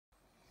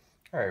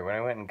Alright, when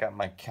I went and got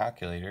my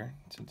calculator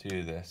to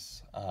do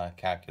this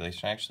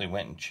calculation, I actually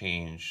went and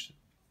changed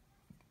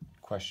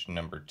question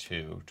number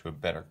 2 to a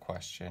better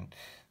question.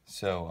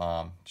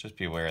 So just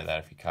be aware of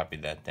that. If you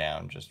copied that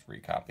down, just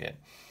recopy it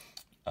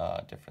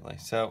differently.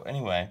 So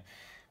anyway,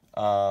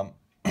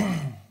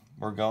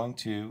 we're going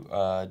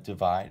to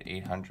divide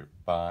 800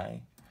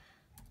 by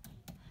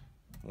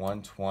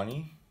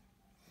 120.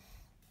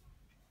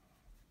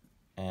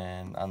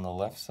 And on the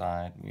left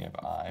side, we have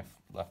I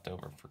left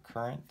over for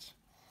current.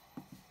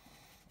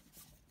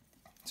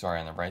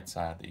 Sorry, on the right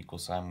side of the equal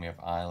sign, we have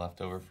I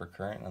left over for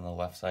current. On the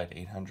left side,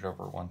 800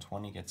 over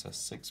 120 gets us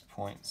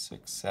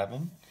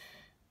 6.67.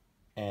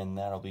 And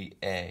that'll be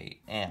A,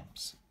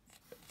 amps,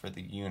 for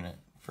the unit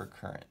for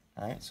current.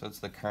 All right, so it's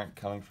the current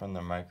coming from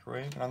the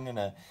microwave. And I'm going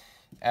to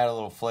add a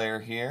little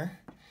flair here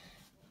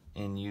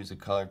and use a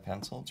colored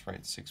pencil. Let's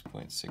write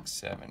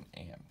 6.67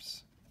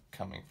 amps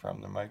coming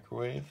from the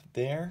microwave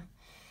there.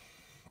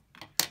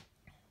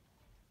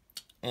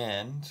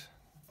 And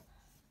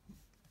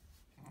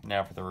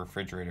now for the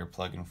refrigerator,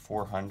 plug in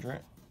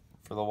 400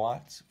 for the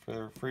watts for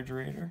the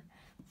refrigerator.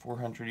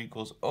 400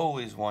 equals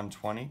always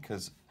 120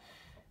 because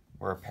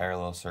we're a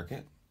parallel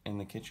circuit in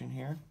the kitchen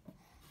here.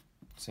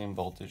 Same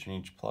voltage in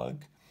each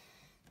plug.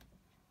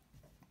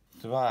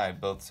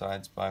 Divide both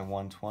sides by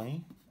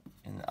 120,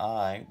 and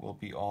I will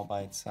be all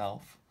by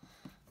itself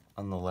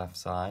on the left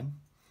side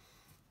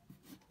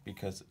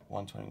because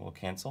 120 will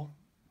cancel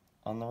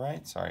on the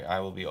right. Sorry, I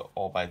will be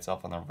all by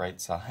itself on the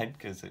right side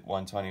because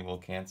 120 will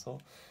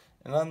cancel.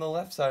 And on the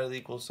left side of the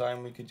equal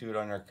sign, we could do it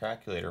on our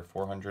calculator.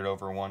 400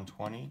 over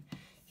 120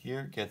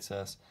 here gets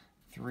us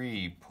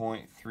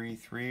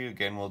 3.33.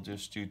 Again, we'll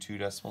just do 2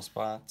 decimal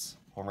spots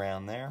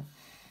around there.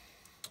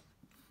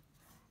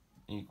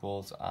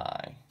 Equals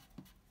I.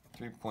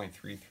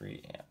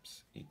 3.33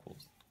 amps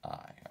equals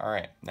I.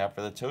 Alright, now for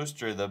the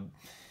toaster, the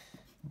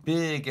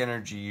big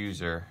energy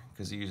user,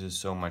 because it uses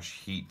so much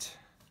heat.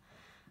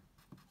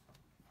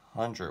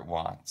 100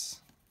 watts.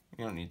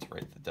 You don't need to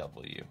write the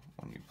W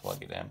when you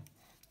plug it in.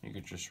 You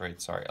could just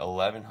write,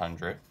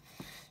 1100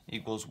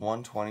 equals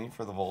 120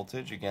 for the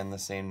voltage. Again, the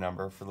same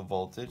number for the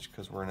voltage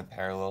because we're in a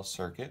parallel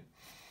circuit.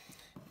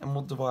 And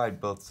we'll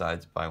divide both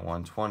sides by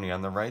 120.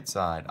 On the right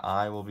side,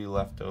 I will be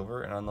left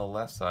over, and on the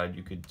left side,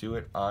 you could do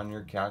it on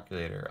your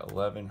calculator.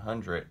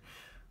 1100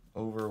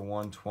 over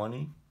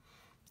 120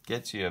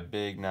 gets you a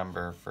big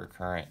number for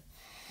current.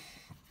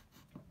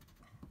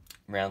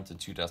 Round to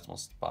 2 decimal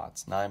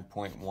spots,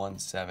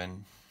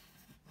 9.17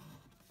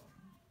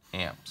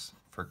 amps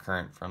for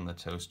current from the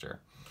toaster.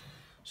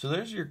 So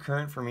there's your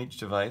current from each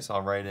device.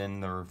 I'll write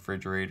in the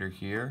refrigerator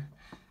here,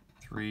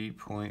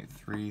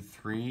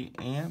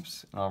 3.33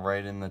 amps. And I'll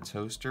write in the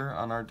toaster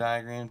on our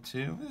diagram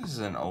too. This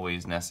isn't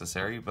always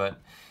necessary,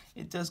 but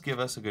it does give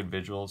us a good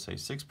visual. Say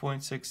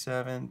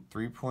 6.67,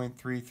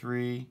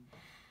 3.33,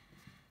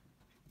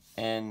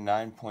 and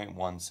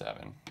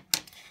 9.17.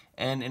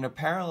 And in a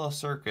parallel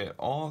circuit,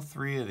 all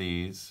 3 of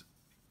these,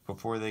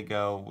 before they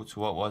go to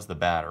what was the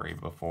battery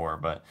before,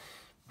 but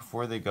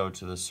before they go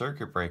to the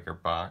circuit breaker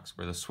box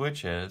where the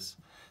switch is,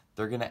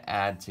 they're going to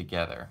add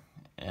together.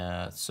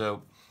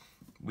 So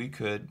we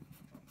could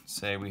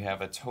say we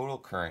have a total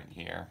current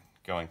here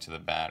going to the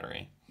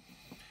battery.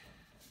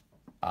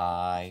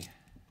 IT.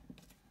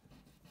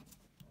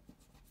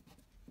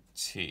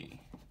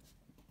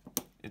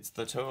 It's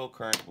the total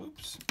current,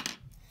 whoops,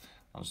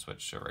 I'll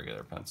switch to a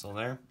regular pencil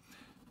there.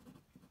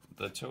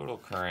 The total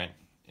current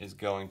is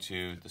going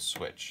to the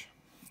switch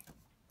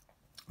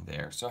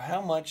there. So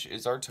how much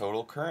is our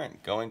total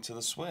current going to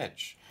the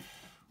switch?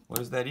 What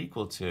does that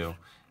equal to?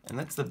 And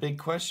that's the big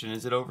question.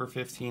 Is it over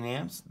 15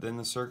 amps? Then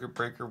the circuit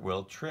breaker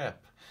will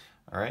trip.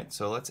 All right,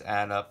 so let's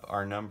add up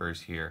our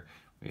numbers here.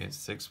 We have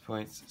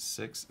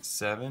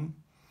 6.67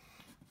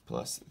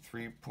 plus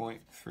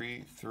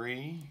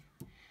 3.33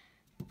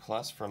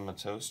 plus from the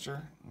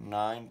toaster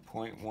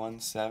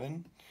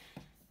 9.17.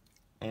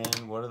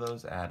 And what do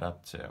those add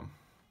up to?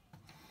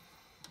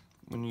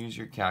 When you use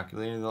your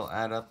calculator, they'll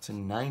add up to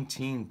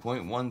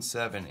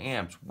 19.17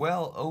 amps,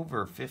 well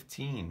over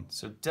 15.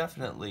 So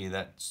definitely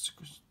that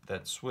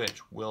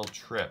switch will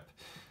trip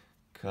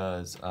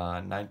because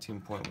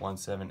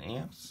 19.17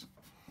 amps,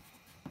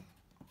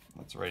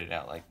 let's write it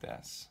out like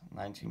this.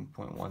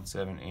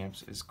 19.17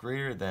 amps is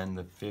greater than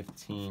the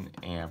 15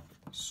 amp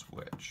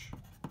switch.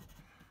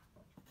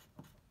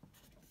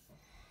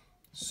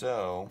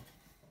 So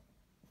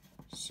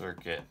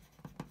circuit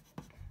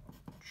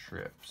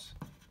trips.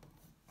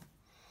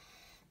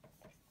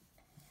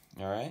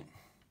 All right.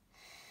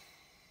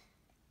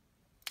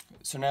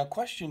 So now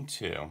question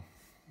 2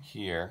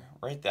 here,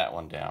 write that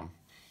one down.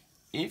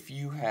 If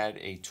you had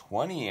a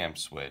 20 amp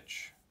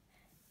switch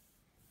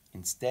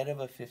instead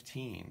of a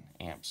 15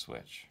 amp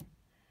switch,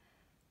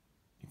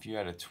 if you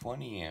had a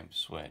 20 amp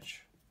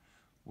switch,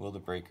 will the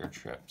breaker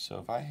trip? So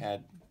if I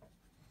had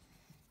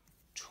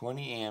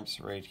 20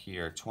 amps right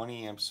here,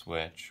 20 amp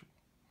switch,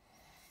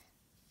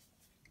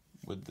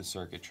 would the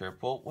circuit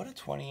trip? Well, what a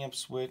 20 amp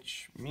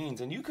switch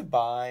means, and you could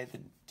buy the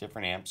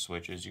different amp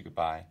switches you could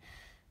buy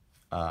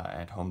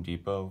at Home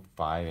Depot,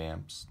 5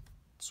 amps,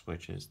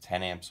 switches,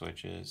 10 amp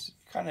switches,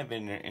 kind of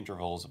in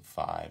intervals of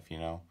 5, you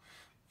know,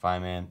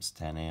 5 amps,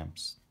 10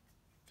 amps,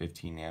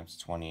 15 amps,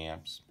 20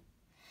 amps.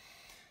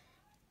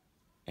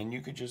 And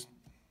you could just,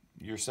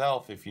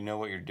 yourself, if you know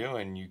what you're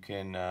doing, you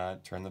can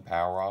turn the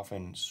power off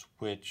and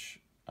switch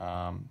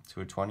to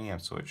a 20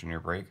 amp switch in your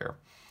breaker.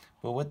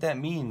 But what that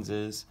means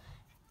is,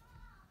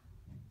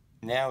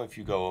 now if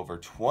you go over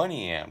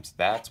 20 amps,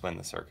 that's when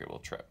the circuit will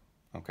trip.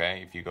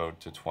 Okay, if you go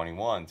to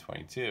 21,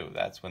 22,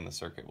 that's when the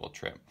circuit will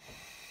trip.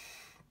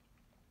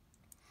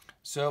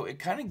 So it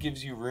kind of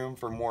gives you room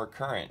for more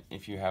current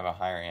if you have a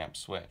higher amp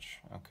switch,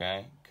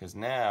 okay? Because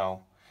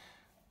now,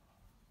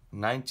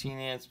 19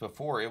 amps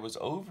before, it was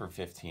over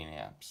 15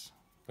 amps.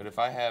 But if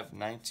I have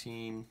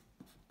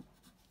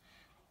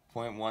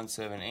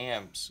 19.17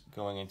 amps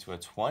going into a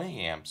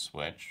 20 amp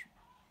switch,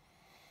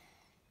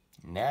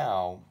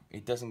 now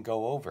it doesn't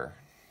go over,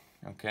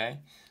 okay?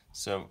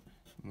 So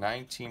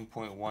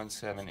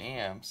 19.17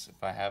 amps,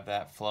 if I have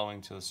that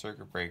flowing to the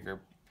circuit breaker,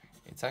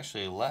 it's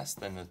actually less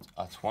than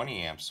a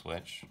 20 amp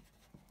switch.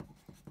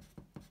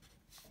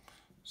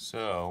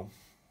 So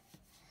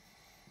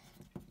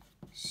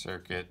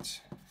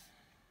circuit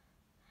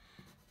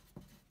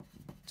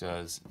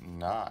does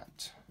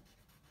not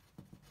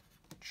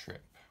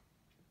trip.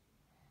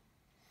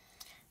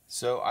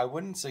 So I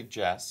wouldn't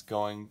suggest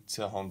going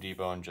to Home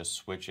Depot and just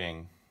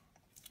switching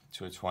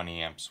to a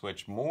 20 amp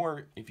switch.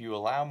 More, if you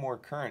allow more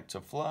current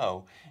to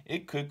flow,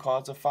 it could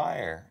cause a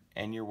fire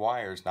and your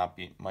wires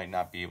might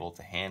not be able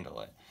to handle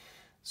it.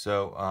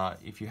 So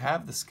if you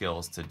have the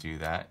skills to do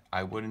that,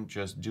 I wouldn't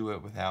just do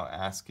it without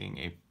asking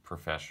a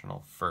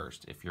professional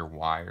first if your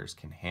wires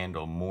can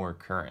handle more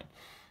current.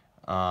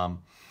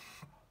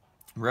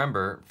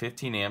 Remember,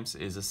 15 amps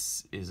is a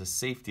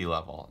safety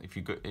level. If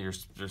you go, you're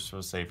supposed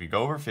to say if you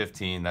go over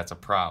 15, that's a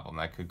problem.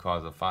 That could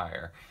cause a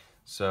fire.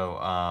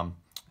 So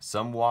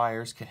some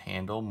wires can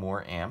handle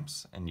more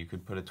amps, and you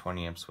could put a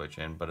 20 amp switch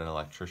in, but an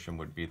electrician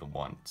would be the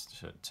one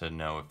to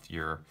know if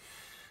you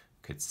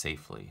could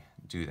safely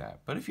do that.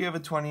 But if you have a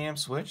 20 amp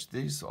switch,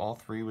 all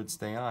three would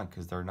stay on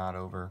because they're not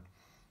over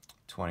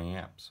 20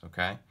 amps,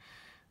 okay?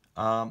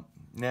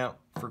 Now,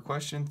 for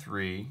question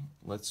 3,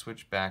 let's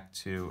switch back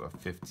to a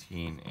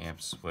 15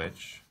 amp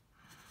switch.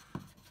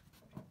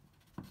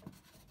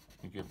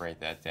 You could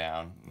write that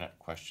down,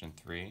 question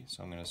 3.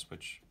 So I'm going to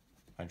switch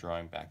my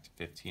drawing back to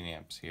 15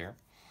 amps here.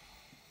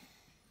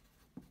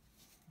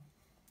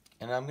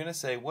 And I'm going to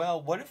say, well,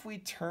 what if we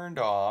turned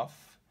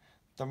off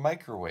the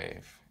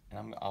microwave?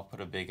 And I'll put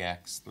a big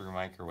X through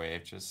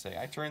microwave, just say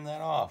I turned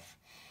that off.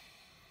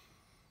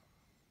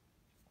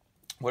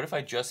 What if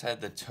I just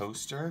had the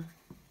toaster,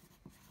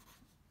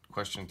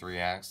 question 3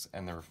 asks,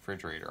 and the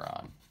refrigerator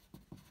on?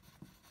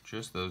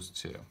 Just those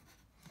two.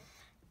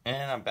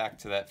 And I'm back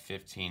to that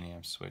 15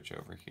 amp switch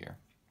over here.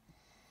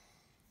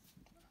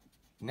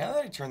 Now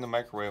that I turned the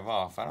microwave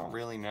off, I don't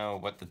really know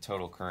what the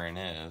total current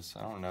is.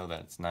 I don't know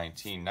that it's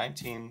 19.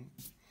 19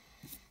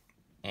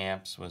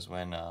 amps was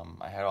when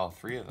I had all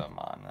 3 of them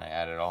on. I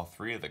added all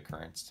 3 of the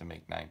currents to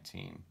make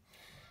 19.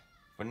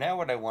 But now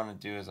what I want to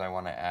do is I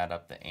want to add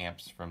up the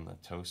amps from the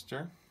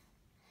toaster.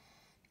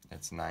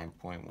 It's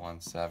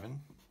 9.17.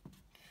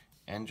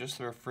 And just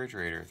the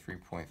refrigerator,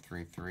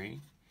 3.33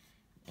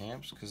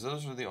 amps, because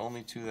those are the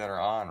only 2 that are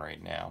on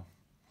right now.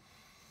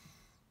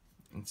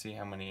 And see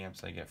how many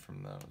amps I get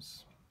from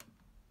those.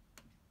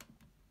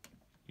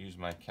 Use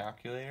my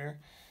calculator.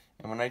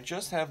 And when I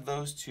just have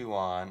those 2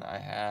 on, I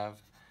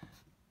have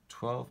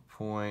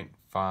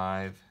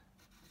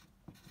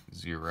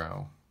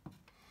 12.50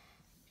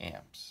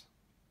 amps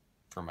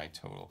for my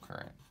total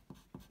current.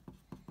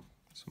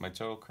 So my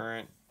total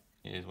current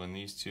is when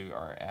these 2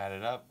 are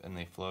added up and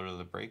they flow to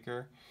the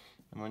breaker.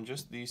 And when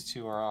just these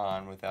 2 are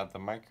on without the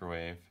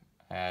microwave,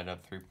 I add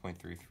up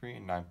 3.33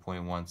 and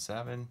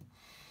 9.17.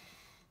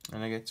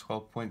 And I get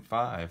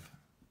 12.5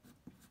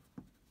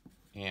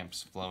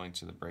 amps flowing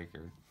to the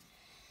breaker.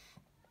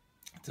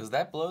 Does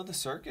that blow the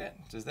circuit?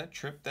 Does that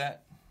trip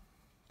that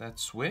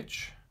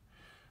switch?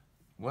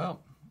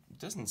 Well, it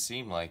doesn't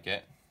seem like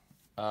it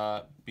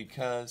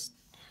because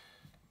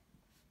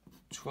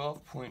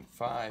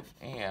 12.5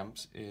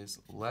 amps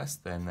is less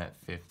than that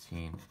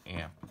 15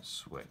 amp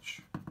switch.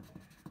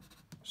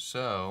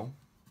 So,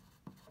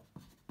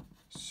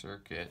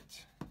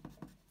 circuit,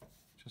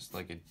 just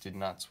like it did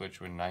not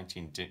switch when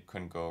 19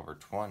 couldn't go over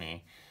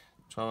 20,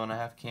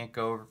 12.5 can't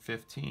go over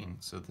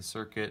 15. So the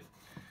circuit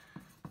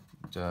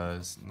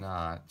does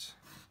not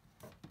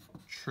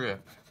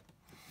trip.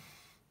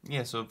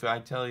 Yeah, so if I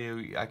tell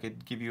you, I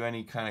could give you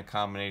any kind of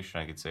combination.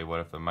 I could say,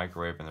 what if the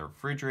microwave and the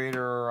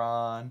refrigerator are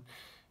on?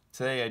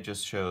 Today I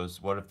just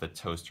chose, what if the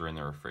toaster and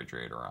the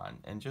refrigerator are on?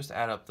 And just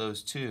add up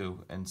those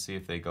 2 and see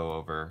if they go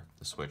over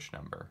the switch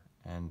number.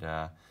 And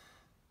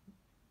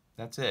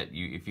that's it.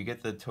 If you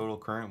get the total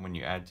current when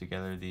you add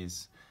together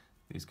these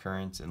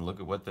currents and look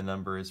at what the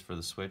number is for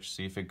the switch,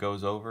 see if it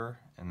goes over,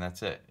 and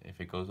that's it.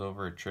 If it goes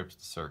over, it trips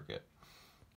the circuit.